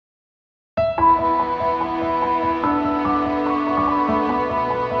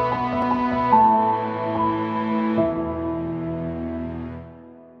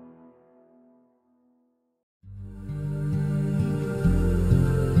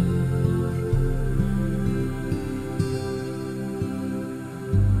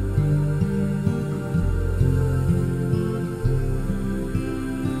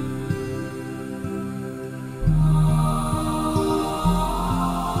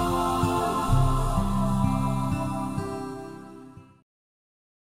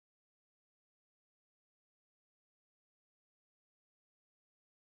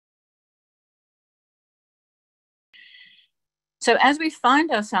So as we find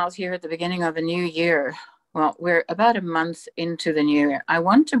ourselves here at the beginning of a new year, well, we're about a month into the new year. I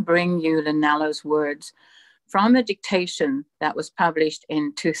want to bring you Linello's words from a dictation that was published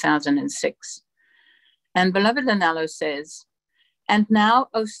in 2006. And beloved Linello says, "And now,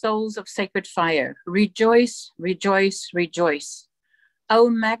 O souls of sacred fire, rejoice, rejoice, rejoice. O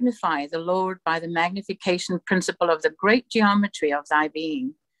magnify the Lord by the magnification principle of the great geometry of thy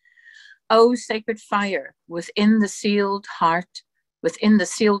being. O sacred fire, within the sealed heart, within the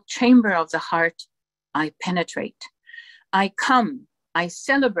sealed chamber of the heart, I penetrate. I come, I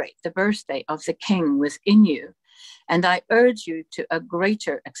celebrate the birthday of the King within you, and I urge you to a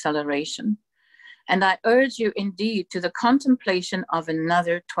greater acceleration. And I urge you indeed to the contemplation of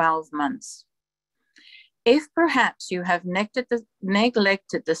another 12 months. If perhaps you have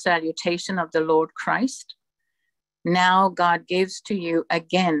neglected the salutation of the Lord Christ, now God gives to you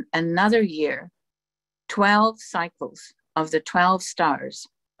again another year, 12 cycles of the 12 stars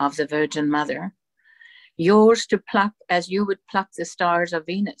of the Virgin Mother, yours to pluck as you would pluck the stars of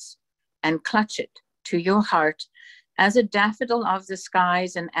Venus and clutch it to your heart as a daffodil of the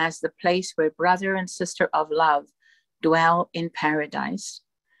skies and as the place where brother and sister of love dwell in paradise,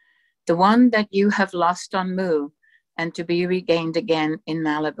 the one that you have lost on Mu and to be regained again in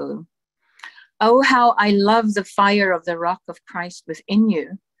Malibu. Oh, how I love the fire of the rock of Christ within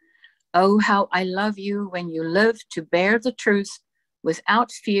you. Oh, how I love you when you live to bear the truth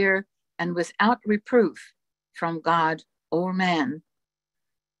without fear and without reproof from God or man.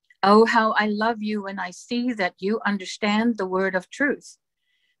 Oh, how I love you when I see that you understand the word of truth,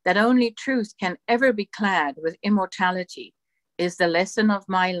 that only truth can ever be clad with immortality is the lesson of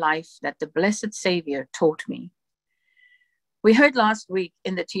my life that the blessed Savior taught me." We heard last week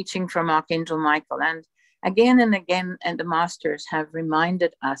in the teaching from Archangel Michael, and again, and the masters have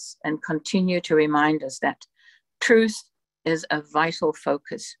reminded us and continue to remind us that truth is a vital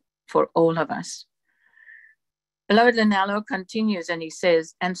focus for all of us. Beloved Linello continues and he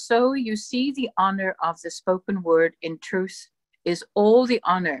says, "And so you see the honor of the spoken word in truth is all the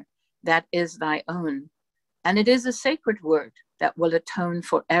honor that is thy own. And it is a sacred word that will atone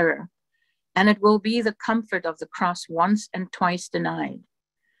for error. And it will be the comfort of the cross once and twice denied.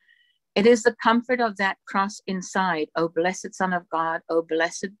 It is the comfort of that cross inside, O blessed Son of God, O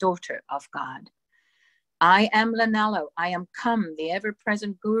blessed daughter of God. I am Linello, I am come, the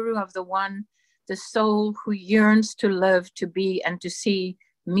ever-present guru of the one, the soul who yearns to live, to be, and to see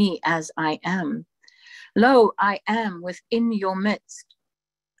me as I am. Lo, I am within your midst."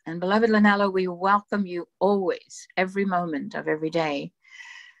 And beloved Linello, we welcome you always, every moment of every day.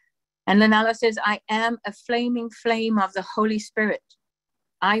 And Linello says, "I am a flaming flame of the Holy Spirit.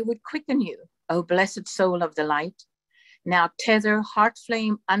 I would quicken you, O blessed soul of the light. Now tether heart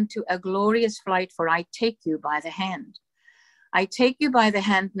flame unto a glorious flight, for I take you by the hand. I take you by the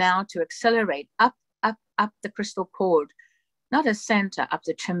hand now to accelerate up, up, up the crystal cord, not as Santa up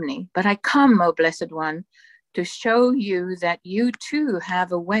the chimney, but I come, O blessed one, to show you that you too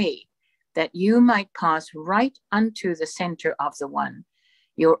have a way that you might pass right unto the center of the one,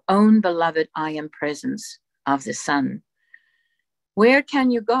 your own beloved I am presence of the Son. Where can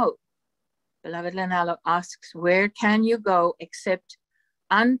you go?" Beloved Linello asks, "Where can you go except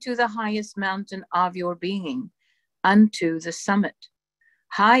unto the highest mountain of your being, unto the summit?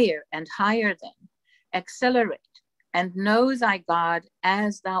 Higher and higher then, accelerate and know thy God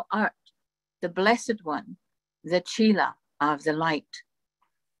as thou art, the blessed one, the Chila of the light."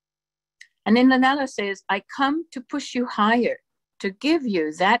 And then Linello says, "I come to push you higher, to give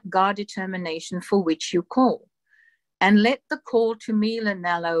you that God determination for which you call. And let the call to me,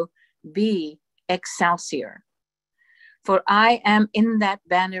 Linello, be excelsior. For I am in that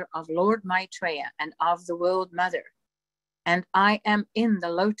banner of Lord Maitreya and of the World Mother. And I am in the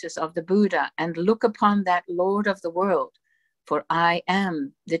lotus of the Buddha and look upon that Lord of the world, for I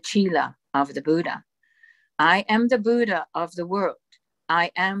am the Chila of the Buddha. I am the Buddha of the world.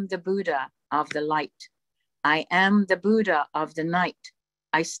 I am the Buddha of the light. I am the Buddha of the night.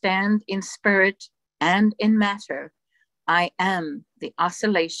 I stand in spirit and in matter. I am the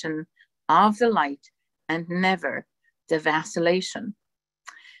oscillation of the light and never the vacillation."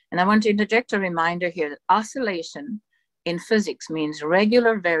 And I want to interject a reminder here that oscillation in physics means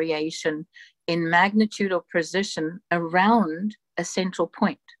regular variation in magnitude or position around a central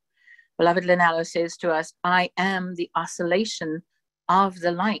point. Beloved Linello says to us, "I am the oscillation of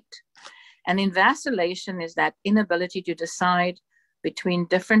the light." And in vacillation is that inability to decide between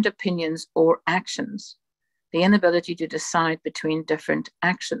different opinions or actions, the inability to decide between different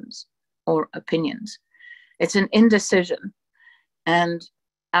actions or opinions. It's an indecision. And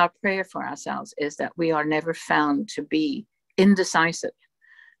our prayer for ourselves is that we are never found to be indecisive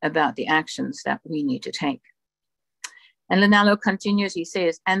about the actions that we need to take. And Linalo continues, he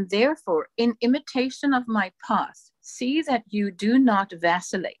says, and therefore, in imitation of my path, see that you do not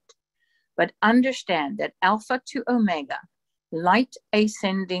vacillate, but understand that Alpha to Omega, light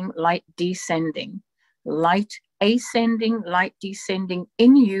ascending, light descending, light ascending, light descending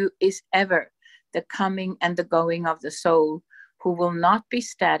in you is ever the coming and the going of the soul, who will not be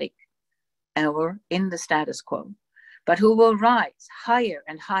static or in the status quo, but who will rise higher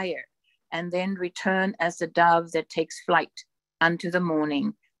and higher, and then return as the dove that takes flight unto the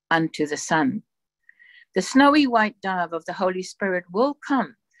morning, unto the sun. The snowy white dove of the Holy Spirit will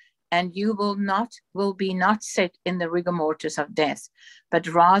come, and you will be not set in the rigor mortis of death, but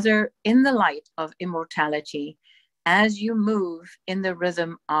rather in the light of immortality, as you move in the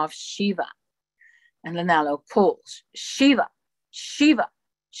rhythm of Shiva. And Linalo calls, Shiva, Shiva,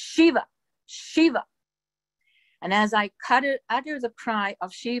 Shiva, Shiva. And as I utter the cry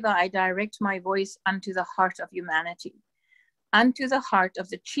of Shiva, I direct my voice unto the heart of humanity, unto the heart of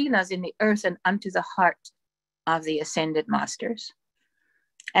the chelas in the earth, and unto the heart of the ascended masters.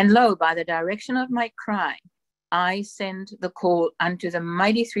 And lo, by the direction of my cry, I send the call unto the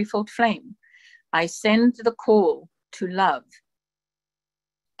mighty threefold flame. I send the call to love,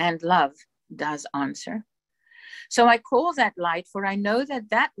 and love does answer. So I call that light, for I know that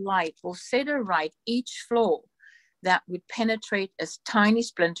that light will set aright each flaw that would penetrate a tiny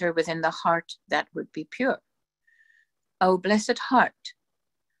splinter within the heart that would be pure. O blessed heart,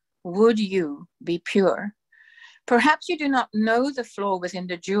 would you be pure? Perhaps you do not know the flaw within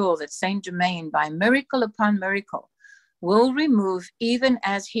the jewel that Saint Germain, by miracle upon miracle, will remove, even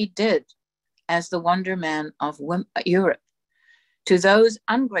as he did as the wonder man of Europe, to those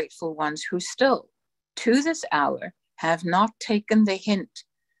ungrateful ones who still, to this hour, have not taken the hint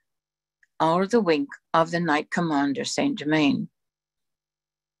or the wink of the Knight Commander Saint Germain.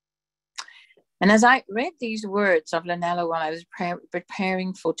 And as I read these words of Linalo while I was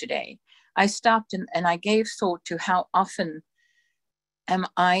preparing for today, I stopped and I gave thought to how often am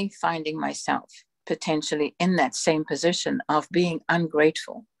I finding myself potentially in that same position of being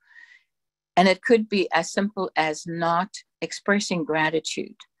ungrateful. And it could be as simple as not expressing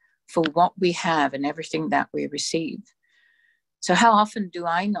gratitude for what we have and everything that we receive. So how often do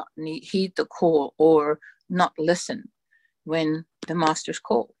I not heed the call or not listen when the masters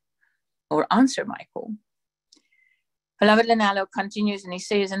call or answer my call? Beloved Linalo continues and he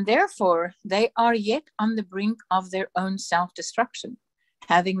says, and therefore they are yet on the brink of their own self-destruction,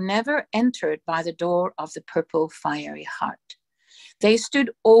 having never entered by the door of the purple fiery heart. They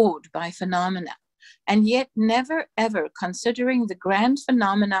stood awed by phenomena, and yet never ever considering the grand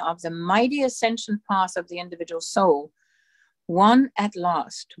phenomena of the mighty ascension path of the individual soul, one at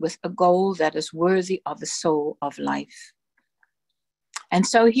last with a goal that is worthy of the soul of life. And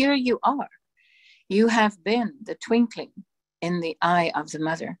so here you are. You have been the twinkling in the eye of the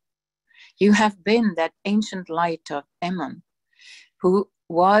mother. You have been that ancient light of Ammon, who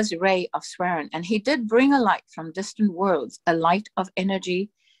was Ray of Swearen, and he did bring a light from distant worlds, a light of energy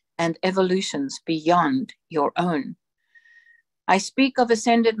and evolutions beyond your own. I speak of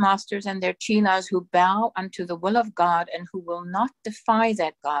ascended masters and their chelas who bow unto the will of God and who will not defy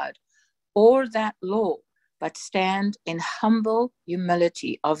that God or that law, but stand in humble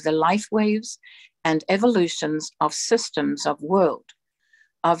humility of the life waves and evolutions of systems of world,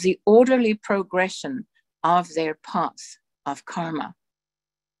 of the orderly progression of their path of karma.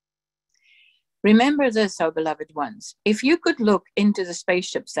 Remember this, O beloved ones, if you could look into the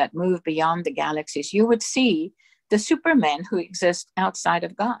spaceships that move beyond the galaxies, you would see the supermen who exist outside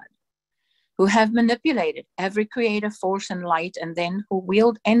of God, who have manipulated every creative force and light, and then who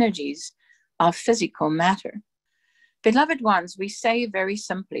wield energies of physical matter. Beloved ones, we say very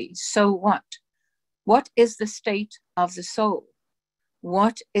simply, so what? What is the state of the soul?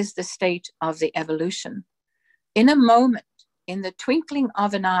 What is the state of the evolution? In a moment, in the twinkling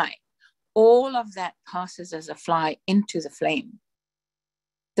of an eye, all of that passes as a fly into the flame.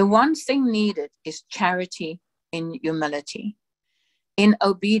 The one thing needed is charity in humility, in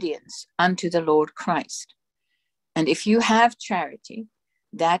obedience unto the Lord Christ. And if you have charity,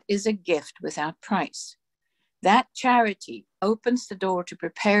 that is a gift without price. That charity opens the door to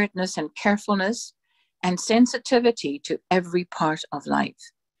preparedness and carefulness and sensitivity to every part of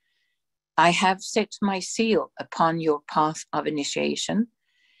life. I have set my seal upon your path of initiation.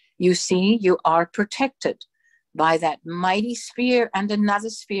 You see, you are protected by that mighty sphere and another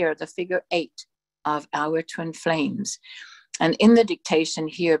sphere, the figure 8 of our twin flames. And in the dictation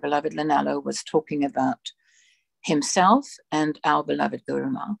here, beloved Linalo was talking about himself and our beloved Guru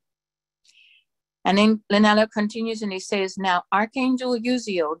Ma. And then Linello continues and he says, now Archangel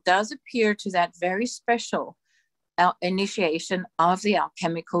Uziel does appear to that very special initiation of the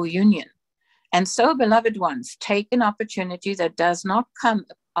alchemical union. And so, beloved ones, take an opportunity that does not come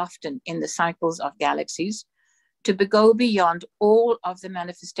often in the cycles of galaxies to go beyond all of the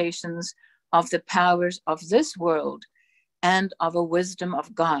manifestations of the powers of this world and of a wisdom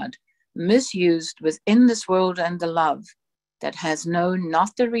of God, misused within this world and the love that has known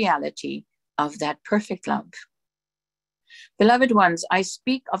not the reality of that perfect love. Beloved ones, I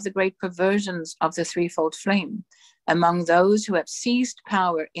speak of the great perversions of the threefold flame among those who have seized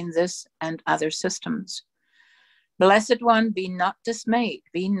power in this and other systems. Blessed one, be not dismayed,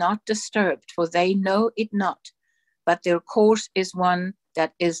 be not disturbed, for they know it not, but their course is one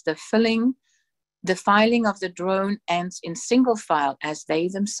that is the filing of the drone ants in single file as they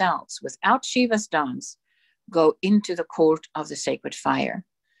themselves, without Shiva's dance, go into the court of the sacred fire.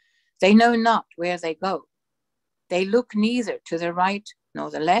 They know not where they go. They look neither to the right nor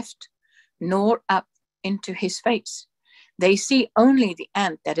the left, nor up into his face. They see only the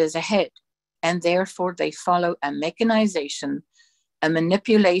ant that is ahead, and therefore they follow a mechanization, a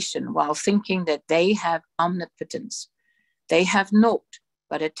manipulation, while thinking that they have omnipotence. They have naught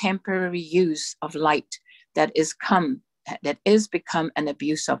but a temporary use of light that is become an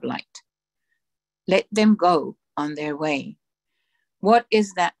abuse of light. Let them go on their way. What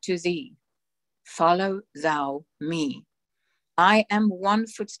is that to thee? Follow thou me. I am one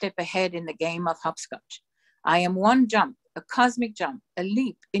footstep ahead in the game of hopscotch. I am one jump, a cosmic jump, a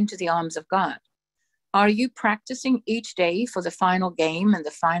leap into the arms of God. Are you practicing each day for the final game and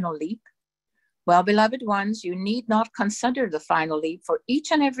the final leap? Well, beloved ones, you need not consider the final leap, for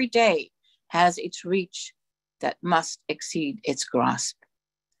each and every day has its reach that must exceed its grasp.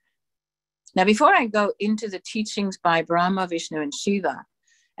 Now, before I go into the teachings by Brahma, Vishnu, and Shiva,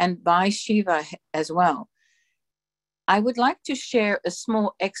 and by Shiva as well, I would like to share a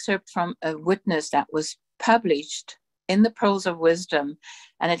small excerpt from a witness that was published in the Pearls of Wisdom,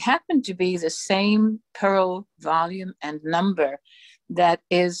 and it happened to be the same pearl volume and number that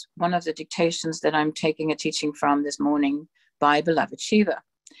is one of the dictations that I'm taking a teaching from this morning by beloved Shiva.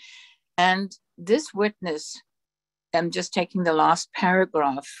 And this witness, I'm just taking the last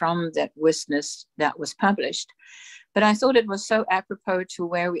paragraph from that witness that was published, but I thought it was so apropos to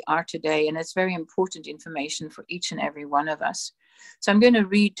where we are today, and it's very important information for each and every one of us. So I'm going to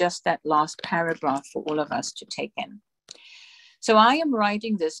read just that last paragraph for all of us to take in. So I am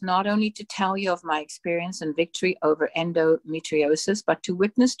writing this not only to tell you of my experience and victory over endometriosis, but to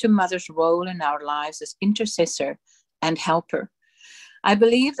witness to Mother's role in our lives as intercessor and helper. I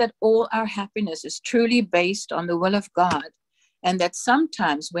believe that all our happiness is truly based on the will of God, and that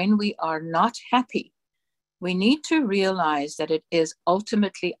sometimes when we are not happy, we need to realize that it is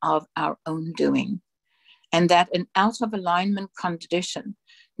ultimately of our own doing, and that an out of alignment condition,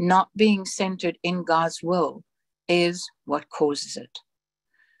 not being centered in God's will, is what causes it.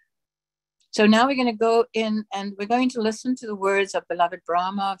 So now we're going to go in and we're going to listen to the words of beloved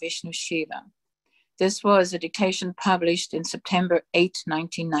Brahma, Vishnu, Shiva. This was a dictation published in September 8,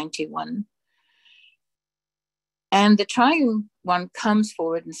 1991. And the triune one comes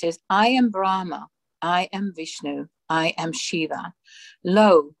forward and says, I am Brahma, I am Vishnu, I am Shiva.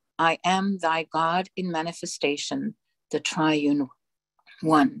 Lo, I am thy God in manifestation, the triune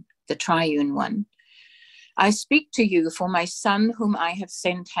one, the triune one. I speak to you, for my son whom I have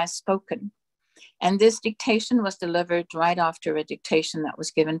sent has spoken. And this dictation was delivered right after a dictation that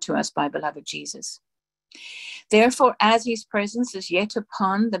was given to us by beloved Jesus. Therefore, as his presence is yet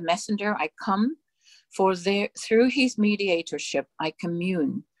upon the messenger, I come, for through his mediatorship I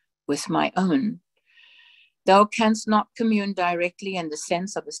commune with my own. Thou canst not commune directly in the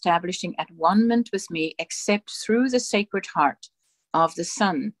sense of establishing at one-ment with me, except through the sacred heart of the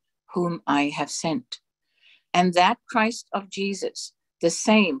Son whom I have sent. And that Christ of Jesus, the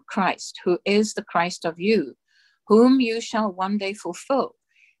same Christ who is the Christ of you, whom you shall one day fulfill,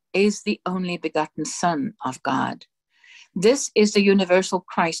 is the only begotten Son of God. This is the universal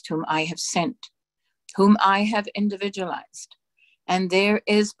Christ whom I have sent, whom I have individualized. And there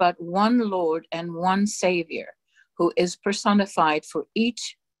is but one Lord and one Savior who is personified for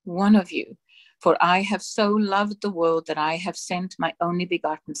each one of you. For I have so loved the world that I have sent my only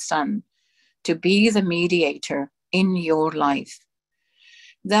begotten Son to be the mediator in your life.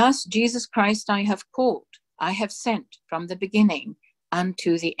 Thus, Jesus Christ I have called, I have sent from the beginning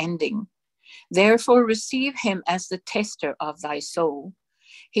unto the ending. Therefore, receive him as the tester of thy soul.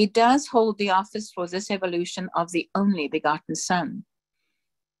 He does hold the office for this evolution of the only begotten Son.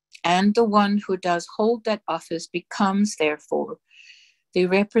 And the one who does hold that office becomes, therefore, the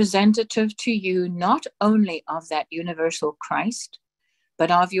representative to you not only of that universal Christ,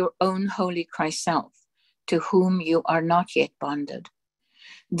 but of your own holy Christ self, to whom you are not yet bonded.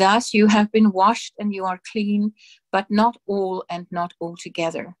 Thus you have been washed and you are clean, but not all and not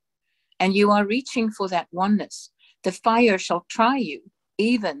altogether. And you are reaching for that oneness. The fire shall try you,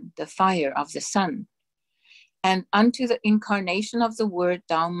 even the fire of the sun. And unto the incarnation of the Word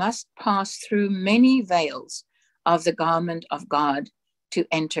thou must pass through many veils of the garment of God to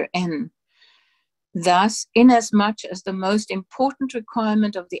enter in. Thus, inasmuch as the most important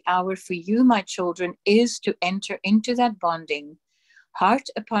requirement of the hour for you, my children, is to enter into that bonding, heart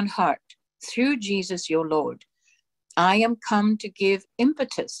upon heart, through Jesus your Lord, I am come to give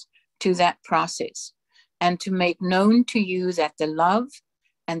impetus to that process and to make known to you that the love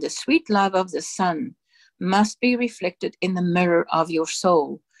and the sweet love of the Son must be reflected in the mirror of your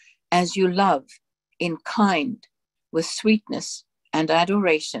soul as you love in kind, with sweetness and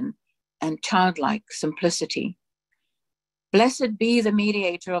adoration and childlike simplicity. Blessed be the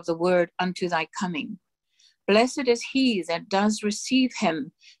mediator of the word unto thy coming. Blessed is he that does receive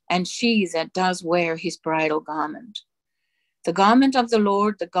him, and she that does wear his bridal garment. The garment of the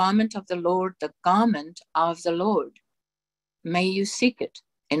Lord, the garment of the Lord, the garment of the Lord. May you seek it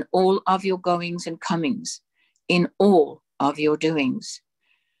in all of your goings and comings, in all of your doings.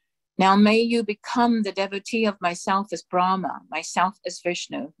 Now may you become the devotee of myself as Brahma, myself as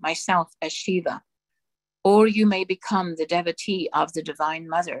Vishnu, myself as Shiva. Or you may become the devotee of the Divine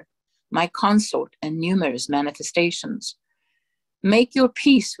Mother, my consort in numerous manifestations. Make your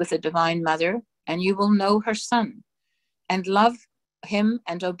peace with the Divine Mother, and you will know her Son, and love him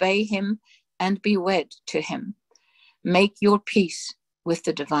and obey him and be wed to him. Make your peace with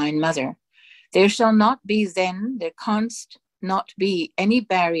the Divine Mother. There shall not be then, there canst not be any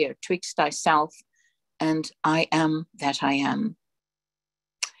barrier twixt thyself and I am that I am.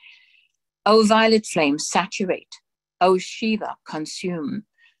 O violet flame, saturate. O Shiva, consume.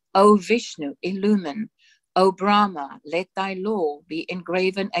 O Vishnu, illumine. O Brahma, let thy law be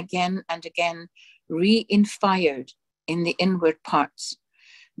engraven again and again, re-inspired in the inward parts.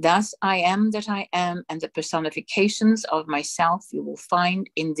 Thus I am that I am, and the personifications of myself you will find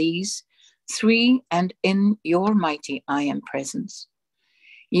in these three and in your mighty I am presence.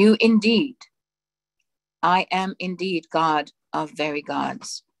 You indeed, I am indeed God of very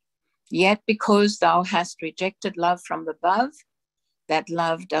gods. Yet because thou hast rejected love from above, that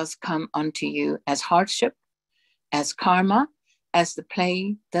love does come unto you as hardship, as karma, as the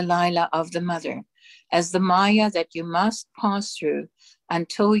play, the lila of the mother, as the maya that you must pass through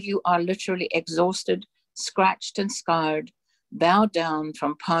until you are literally exhausted, scratched and scarred, bowed down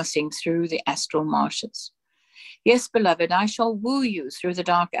from passing through the astral marshes. Yes, beloved, I shall woo you through the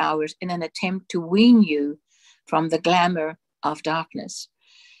dark hours in an attempt to wean you from the glamour of darkness.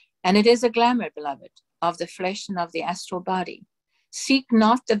 And it is a glamour, beloved, of the flesh and of the astral body. Seek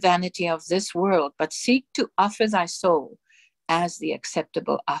not the vanity of this world, but seek to offer thy soul as the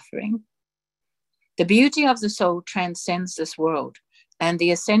acceptable offering. The beauty of the soul transcends this world, and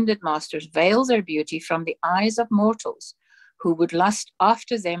the ascended masters veil their beauty from the eyes of mortals who would lust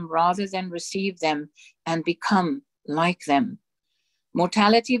after them rather than receive them and become like them.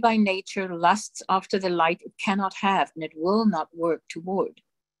 Mortality by nature lusts after the light it cannot have and it will not work toward.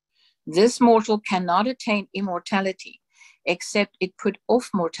 This mortal cannot attain immortality except it put off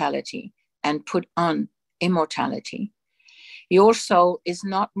mortality and put on immortality. Your soul is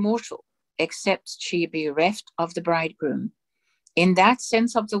not mortal except she be reft of the bridegroom. In that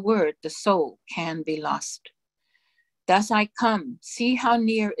sense of the word, the soul can be lost. Thus I come, see how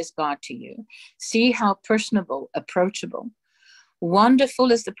near is God to you. See how personable, approachable.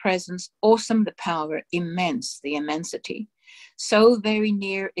 Wonderful is the presence, awesome the power, immense the immensity. So very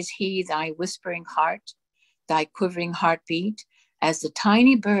near is he, thy whispering heart, thy quivering heartbeat, as the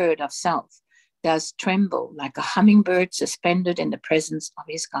tiny bird of self does tremble like a hummingbird suspended in the presence of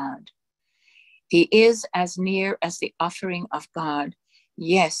his God. He is as near as the offering of God.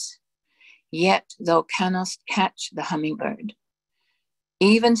 Yes, yet thou canst catch the hummingbird.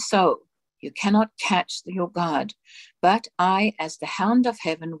 Even so, you cannot catch your God, but I, as the hound of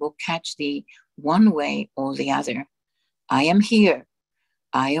heaven, will catch thee one way or the other. I am here.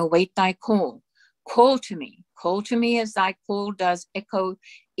 I await thy call. Call to me as thy call does echo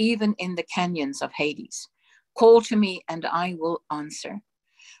even in the canyons of Hades. Call to me and I will answer.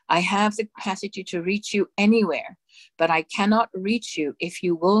 I have the capacity to reach you anywhere, but I cannot reach you if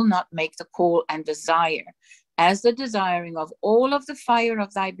you will not make the call and desire, as the desiring of all of the fire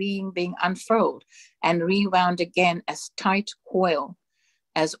of thy being unfurled and rewound again as tight coil,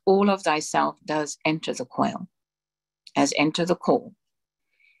 as all of thyself does enter the coil, as enter the call.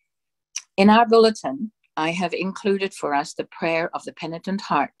 In our bulletin, I have included for us the prayer of the penitent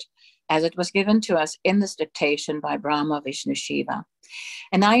heart, as it was given to us in this dictation by Brahma Vishnu Shiva.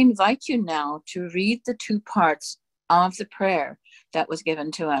 And I invite you now to read the two parts of the prayer that was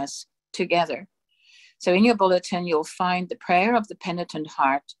given to us together. So in your bulletin, you'll find the prayer of the penitent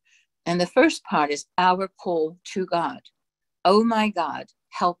heart. And the first part is our call to God. Oh my God,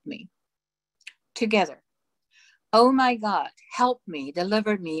 help me. Together. Oh my God, help me,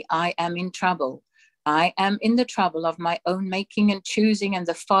 deliver me. I am in trouble. I am in the trouble of my own making and choosing, and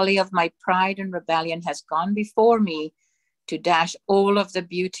the folly of my pride and rebellion has gone before me to dash all of the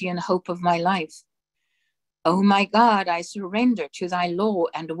beauty and hope of my life. Oh my God, I surrender to thy law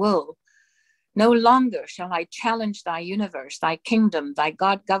and will. No longer shall I challenge thy universe, thy kingdom, thy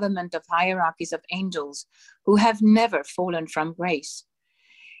God government of hierarchies of angels who have never fallen from grace.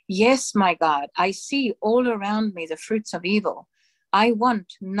 Yes, my God, I see all around me the fruits of evil. I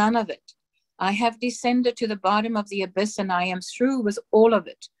want none of it. I have descended to the bottom of the abyss, and I am through with all of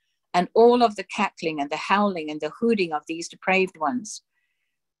it, and all of the cackling and the howling and the hooting of these depraved ones.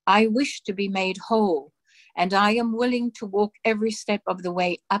 I wish to be made whole, and I am willing to walk every step of the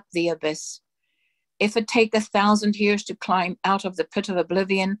way up the abyss. If it take 1,000 years to climb out of the pit of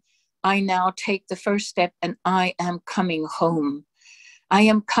oblivion, I now take the first step, and I am coming home. I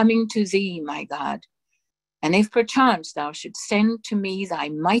am coming to thee, my God. And if perchance thou shouldst send to me thy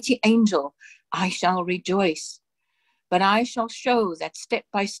mighty angel, I shall rejoice. But I shall show that step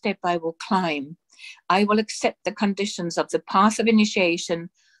by step I will climb. I will accept the conditions of the path of initiation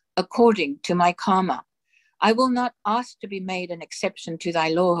according to my karma. I will not ask to be made an exception to thy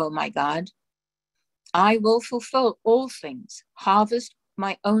law, O my God. I will fulfill all things, harvest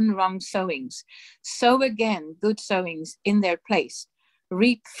my own wrong sowings, sow again good sowings in their place,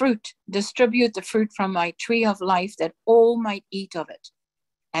 reap fruit, distribute the fruit from my tree of life that all might eat of it.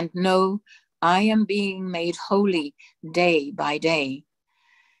 And know I am being made holy day by day.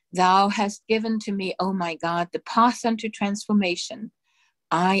 Thou hast given to me, O my God, the path unto transformation.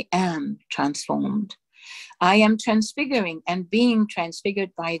 I am transformed. I am transfiguring and being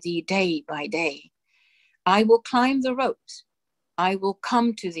transfigured by thee day by day. I will climb the ropes. I will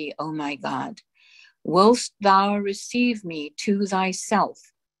come to thee, O my God. Wilt thou receive me to thyself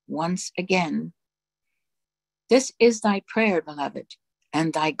once again? This is thy prayer, beloved,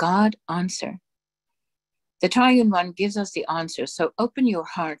 and thy God answer. The Triune One gives us the answer, so open your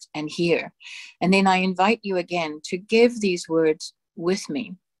heart and hear. And then I invite you again to give these words with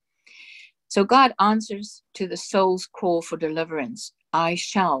me. So God answers to the soul's call for deliverance. I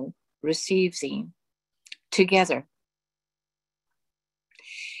shall receive thee. Together.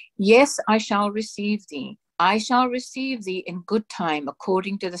 Yes, I shall receive thee. I shall receive thee in good time,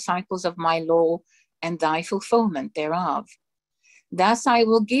 according to the cycles of my law and thy fulfillment thereof. Thus I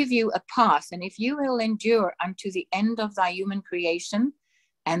will give you a path, and if you will endure unto the end of thy human creation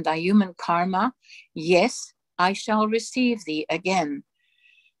and thy human karma, yes, I shall receive thee again.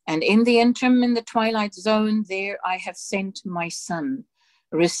 And in the interim, in the twilight zone, there I have sent my son.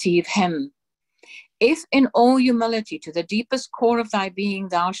 Receive him. If in all humility to the deepest core of thy being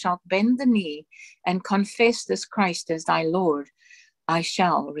thou shalt bend the knee and confess this Christ as thy Lord, I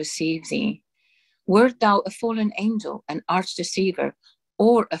shall receive thee. Wert thou a fallen angel, an arch deceiver,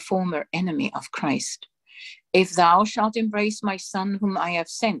 or a former enemy of Christ? If thou shalt embrace my Son whom I have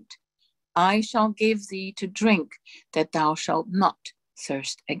sent, I shall give thee to drink that thou shalt not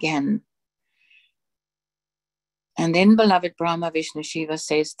thirst again. And then beloved Brahma Vishnu Shiva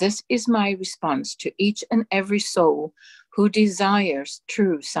says, this is my response to each and every soul who desires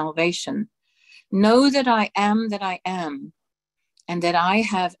true salvation. Know that I am, and that I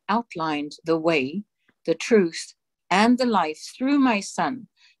have outlined the way, the truth, and the life through my Son,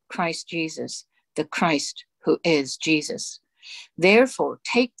 Christ Jesus, the Christ who is Jesus. Therefore,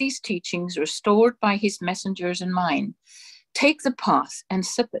 take these teachings restored by his messengers and mine. Take the path and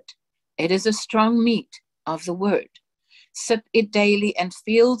sip it. It is a strong meat of the word. Sip it daily and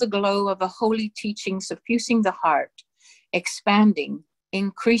feel the glow of a holy teaching suffusing the heart, expanding,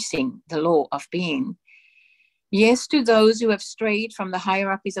 increasing the law of being. Yes, to those who have strayed from the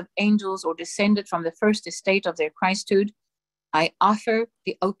hierarchies of angels or descended from the first estate of their Christhood, I offer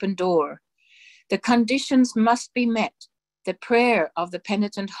the open door. The conditions must be met. The prayer of the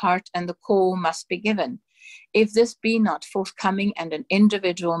penitent heart and the call must be given. If this be not forthcoming and an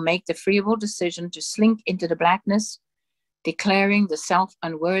individual make the free will decision to slink into the blackness, declaring the self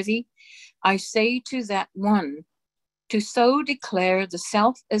unworthy, I say to that one, to so declare the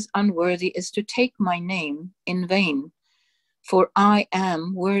self as unworthy is to take my name in vain. For I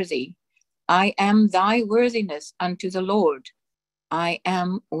am worthy. I am thy worthiness unto the Lord. I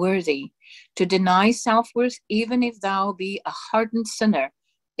am worthy. To deny self-worth, even if thou be a hardened sinner,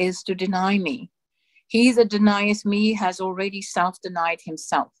 is to deny me. He that denieth me has already self-denied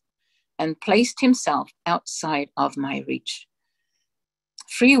himself and placed himself outside of my reach.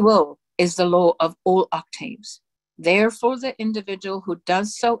 Free will is the law of all octaves. Therefore, the individual who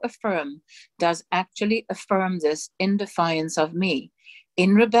does so affirm does actually affirm this in defiance of me,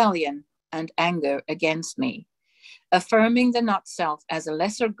 in rebellion and anger against me. Affirming the not-self as a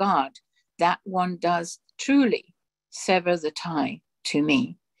lesser God, that one does truly sever the tie to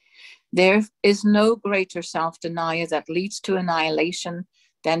me. There is no greater self-denial that leads to annihilation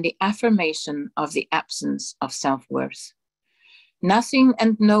than the affirmation of the absence of self-worth. Nothing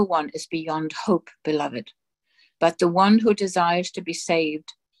and no one is beyond hope, beloved, but the one who desires to be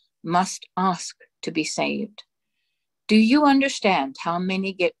saved must ask to be saved. Do you understand how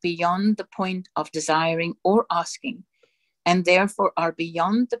many get beyond the point of desiring or asking, and therefore are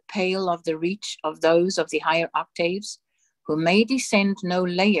beyond the pale of the reach of those of the higher octaves, who may descend no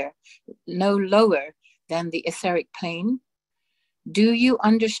lower than the etheric plane? Do you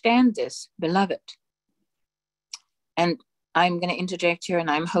understand this, beloved? And I'm going to interject here,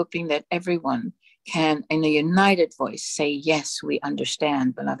 and I'm hoping that everyone can, in a united voice, say, yes, we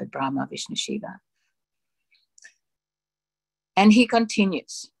understand, beloved Brahma, Vishnu, Shiva. And he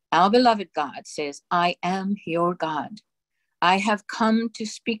continues, our beloved God says, I am your God. I have come to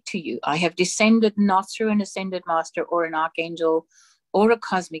speak to you. I have descended not through an ascended master or an archangel or a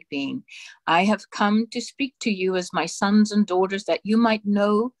cosmic being. I have come to speak to you as my sons and daughters, that you might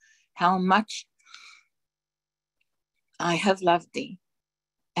know how much I have loved thee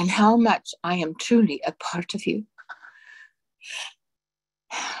and how much I am truly a part of you.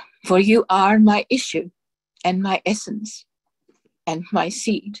 For you are my issue and my essence and my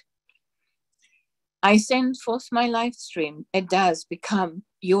seed. I send forth my life stream. It does become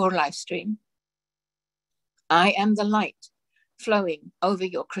your life stream. I am the light flowing over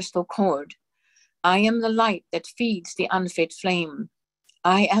your crystal cord. I am the light that feeds the unfed flame.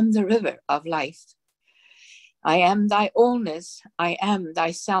 I am the river of life. I am thy allness. I am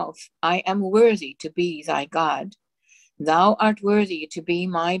thyself. I am worthy to be thy God. Thou art worthy to be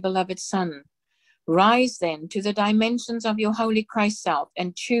my beloved Son. Rise then to the dimensions of your holy Christ self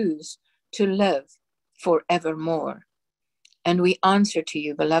and choose to live forevermore. And we answer to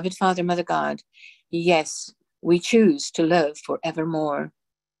you, beloved Father, Mother God, yes, we choose to live forevermore.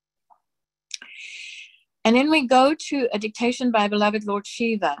 And then we go to a dictation by beloved Lord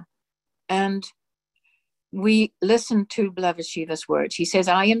Shiva, and we listen to beloved Shiva's words. He says,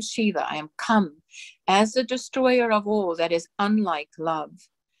 I am Shiva, I am come as the destroyer of all that is unlike love.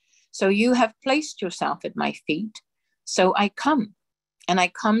 So you have placed yourself at my feet, so I come. And I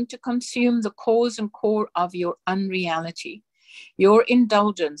come to consume the cause and core of your unreality, your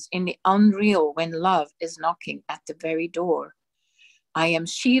indulgence in the unreal when love is knocking at the very door. I am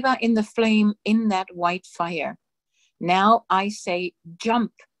Shiva in the flame in that white fire. Now I say,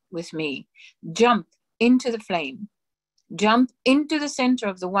 jump with me, jump into the flame, jump into the center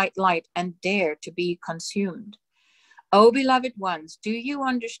of the white light and dare to be consumed. Oh, beloved ones, do you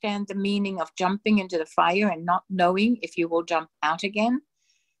understand the meaning of jumping into the fire and not knowing if you will jump out again?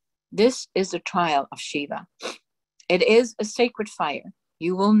 This is the trial of Shiva. It is a sacred fire.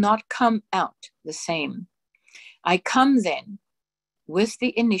 You will not come out the same. I come then with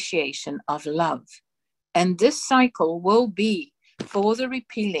the initiation of love. And this cycle will be for the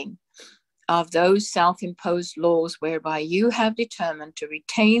repealing of those self-imposed laws whereby you have determined to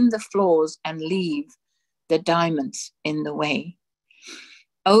retain the flaws and leave the diamonds in the way.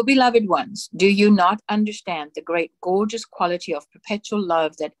 Oh, beloved ones, do you not understand the great gorgeous quality of perpetual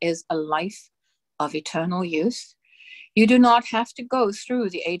love that is a life of eternal youth? You do not have to go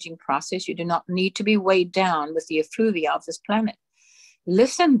through the aging process. You do not need to be weighed down with the effluvia of this planet.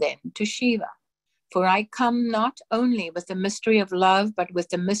 Listen then to Shiva, for I come not only with the mystery of love, but with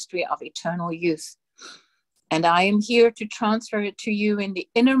the mystery of eternal youth. And I am here to transfer it to you in the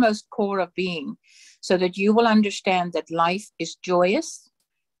innermost core of being, so that you will understand that life is joyous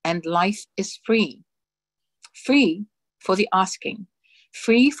and life is free. Free for the asking,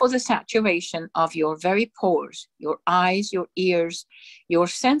 free for the saturation of your very pores, your eyes, your ears, your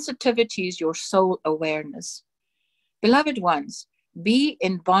sensitivities, your soul awareness. Beloved ones, be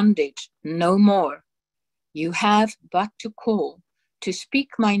in bondage no more. You have but to call, to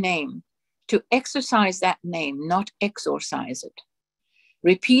speak my name, to exercise that name, not exorcise it.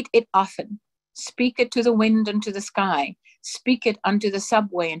 Repeat it often. Speak it to the wind and to the sky. Speak it unto the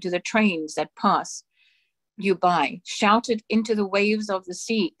subway and to the trains that pass you by. Shout it into the waves of the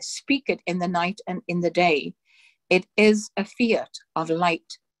sea. Speak it in the night and in the day. It is a fiat of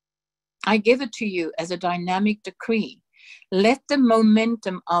light. I give it to you as a dynamic decree. Let the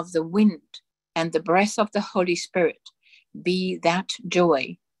momentum of the wind and the breath of the Holy Spirit be that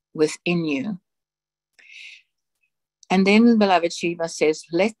joy within you. And then, beloved, Shiva says,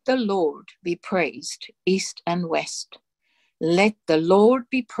 let the Lord be praised, east and west. Let the Lord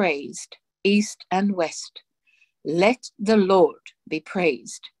be praised, east and west. Let the Lord be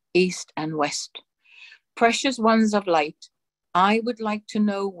praised, east and west. Precious ones of light, I would like to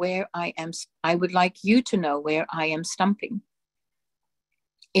know where I am. I would like you to know where I am stumping.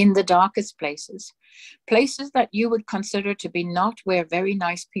 In the darkest places, places that you would consider to be not where very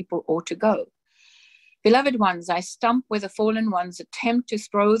nice people ought to go. Beloved ones, I stump where the fallen ones attempt to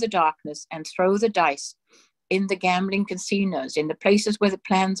throw the darkness and throw the dice in the gambling casinos, in the places where the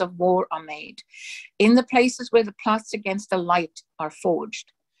plans of war are made, in the places where the plots against the light are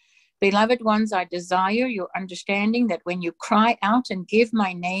forged. Beloved ones, I desire your understanding that when you cry out and give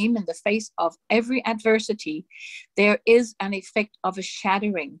my name in the face of every adversity, there is an effect of a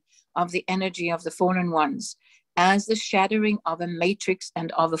shattering of the energy of the fallen ones, as the shattering of a matrix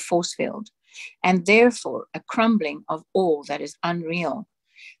and of a force field, and therefore a crumbling of all that is unreal.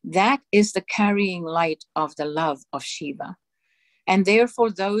 That is the carrying light of the love of Shiva. And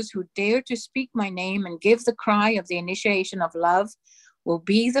therefore those who dare to speak my name and give the cry of the initiation of love will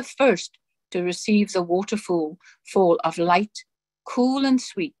be the first to receive the waterfall of light, cool and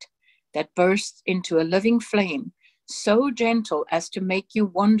sweet, that bursts into a living flame, so gentle as to make you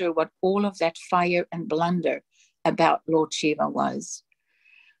wonder what all of that fire and blunder about Lord Shiva was.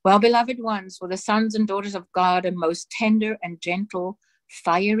 Well, beloved ones, for the sons and daughters of God, a most tender and gentle,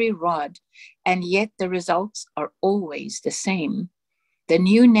 fiery rod, and yet the results are always the same. The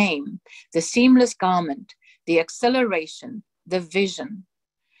new name, the seamless garment, the acceleration, the vision.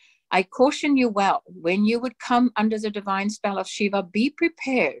 I caution you well, when you would come under the divine spell of Shiva, be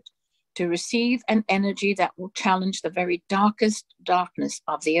prepared to receive an energy that will challenge the very darkest darkness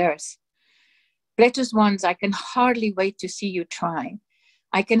of the earth. Blessed ones, I can hardly wait to see you try.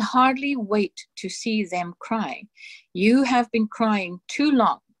 I can hardly wait to see them cry. You have been crying too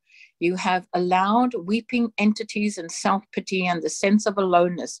long. You have allowed weeping entities and self-pity and the sense of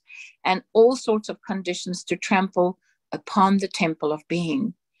aloneness and all sorts of conditions to trample upon the temple of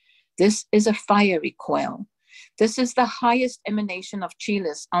being. This is a fiery coil. This is the highest emanation of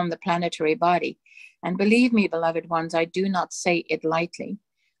Chilas on the planetary body. And believe me, beloved ones, I do not say it lightly.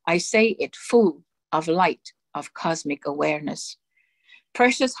 I say it full of light, of cosmic awareness.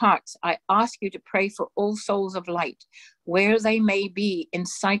 Precious hearts, I ask you to pray for all souls of light, where they may be in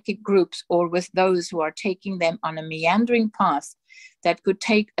psychic groups or with those who are taking them on a meandering path that could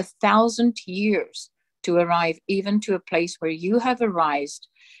take 1,000 years to arrive even to a place where you have arrived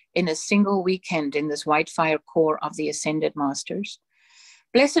in a single weekend in this white fire core of the ascended masters.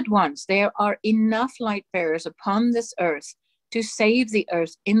 Blessed ones, there are enough light bearers upon this earth to save the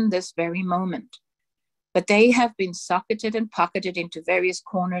earth in this very moment. But they have been socketed and pocketed into various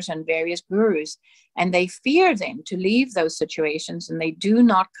corners and various gurus, and they fear then to leave those situations, and they do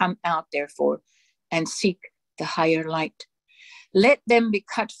not come out, therefore, and seek the higher light. Let them be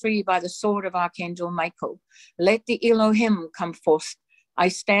cut free by the sword of Archangel Michael. Let the Elohim come forth. I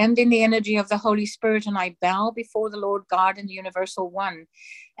stand in the energy of the Holy Spirit, and I bow before the Lord God and the Universal One,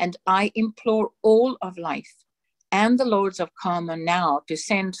 and I implore all of life and the Lords of Karma now to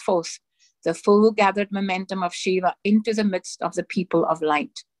send forth the full gathered momentum of Shiva into the midst of the people of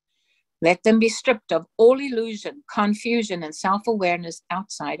light. Let them be stripped of all illusion, confusion, and self-awareness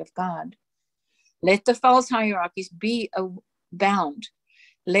outside of God. Let the false hierarchies be bound.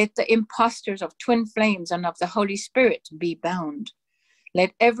 Let the impostors of twin flames and of the Holy Spirit be bound.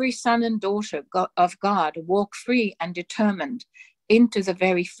 Let every son and daughter of God walk free and determined into the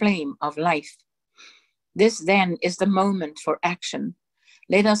very flame of life. This then is the moment for action.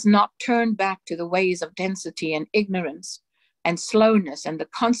 Let us not turn back to the ways of density and ignorance and slowness and the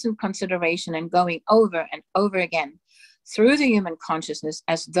constant consideration and going over and over again through the human consciousness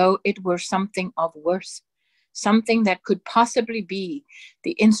as though it were something of worth, something that could possibly be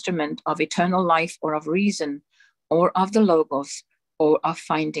the instrument of eternal life or of reason or of the Logos or of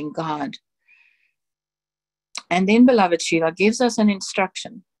finding God. And then, beloved, Shiva gives us an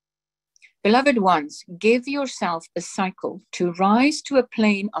instruction. Beloved ones, give yourself a cycle to rise to a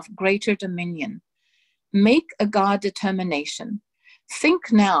plane of greater dominion. Make a God determination.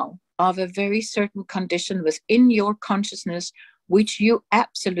 Think now of a very certain condition within your consciousness which you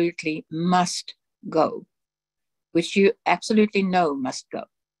absolutely must go, which you absolutely know must go.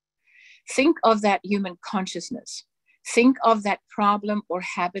 Think of that human consciousness. Think of that problem or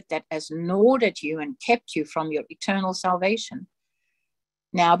habit that has gnawed at you and kept you from your eternal salvation.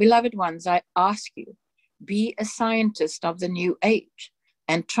 Now, beloved ones, I ask you, be a scientist of the new age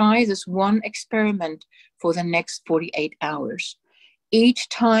and try this one experiment for the next 48 hours. Each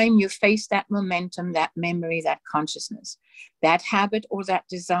time you face that momentum, that memory, that consciousness, that habit or that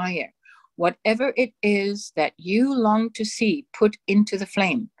desire, whatever it is that you long to see put into the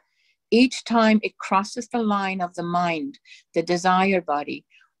flame, each time it crosses the line of the mind, the desire body,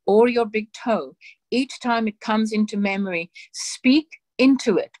 or your big toe, each time it comes into memory, speak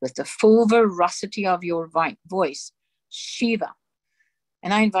into it with the full veracity of your voice, Shiva.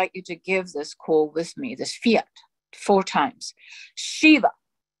 And I invite you to give this call with me, this fiat, 4 times. Shiva,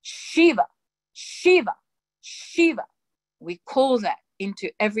 Shiva, Shiva, Shiva. We call that into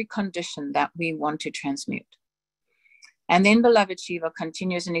every condition that we want to transmute. And then beloved Shiva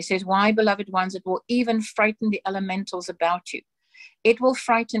continues and he says, why, beloved ones, it will even frighten the elementals about you. It will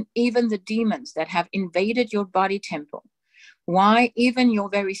frighten even the demons that have invaded your body temple. Why, even your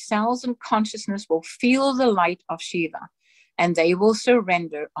very cells and consciousness will feel the light of Shiva and they will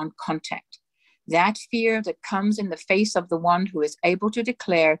surrender on contact. That fear that comes in the face of the one who is able to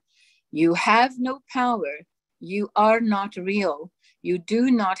declare, you have no power, you are not real, you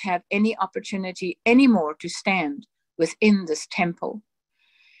do not have any opportunity anymore to stand within this temple.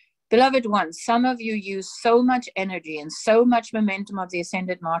 Beloved ones, some of you use so much energy and so much momentum of the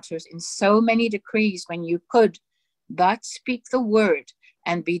ascended martyrs in so many decrees when you could but speak the word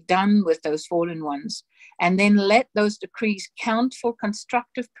and be done with those fallen ones, and then let those decrees count for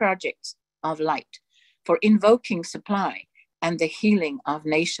constructive projects of light, for invoking supply and the healing of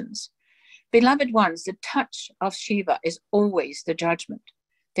nations. Beloved ones, the touch of Shiva is always the judgment.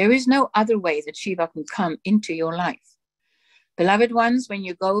 There is no other way that Shiva can come into your life. Beloved ones, when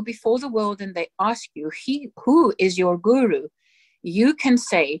you go before the world and they ask you, who is your guru? You can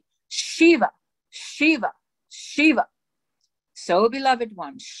say, Shiva, Shiva, Shiva. So, beloved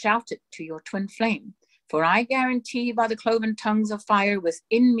ones, shout it to your twin flame. For I guarantee by the cloven tongues of fire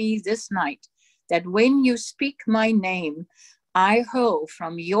within me this night, that when you speak my name, I hurl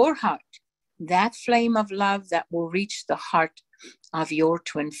from your heart that flame of love that will reach the heart of your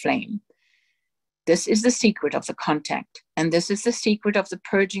twin flame. This is the secret of the contact, and this is the secret of the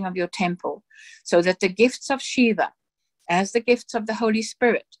purging of your temple, so that the gifts of Shiva, as the gifts of the Holy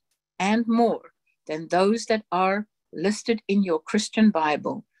Spirit, and more than those that are listed in your Christian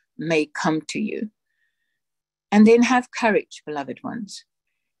Bible, may come to you. And then have courage, beloved ones.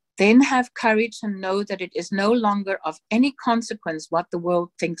 Then have courage and know that it is no longer of any consequence what the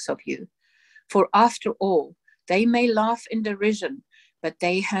world thinks of you. For after all, they may laugh in derision, but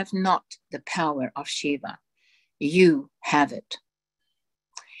they have not the power of Shiva. You have it.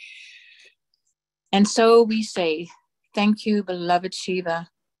 And so we say, thank you, beloved Shiva,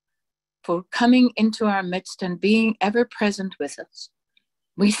 for coming into our midst and being ever present with us.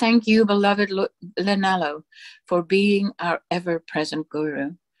 We thank you, beloved Linalo, for being our ever-present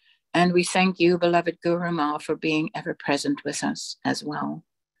Guru. And we thank you, beloved Guru Ma, for being ever present with us as well.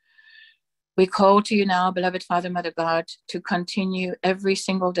 We call to you now, beloved Father, Mother God, to continue every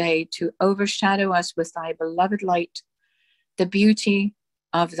single day to overshadow us with thy beloved light, the beauty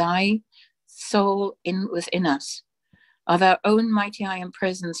of thy soul within us, of our own mighty I am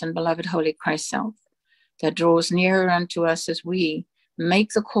presence and beloved Holy Christ self, that draws nearer unto us as we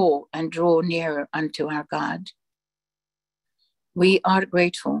make the call and draw nearer unto our God. We are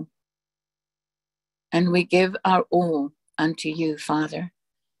grateful, and we give our all unto you, Father.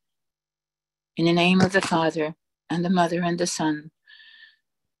 In the name of the Father, and the Mother, and the Son,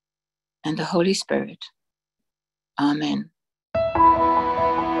 and the Holy Spirit. Amen.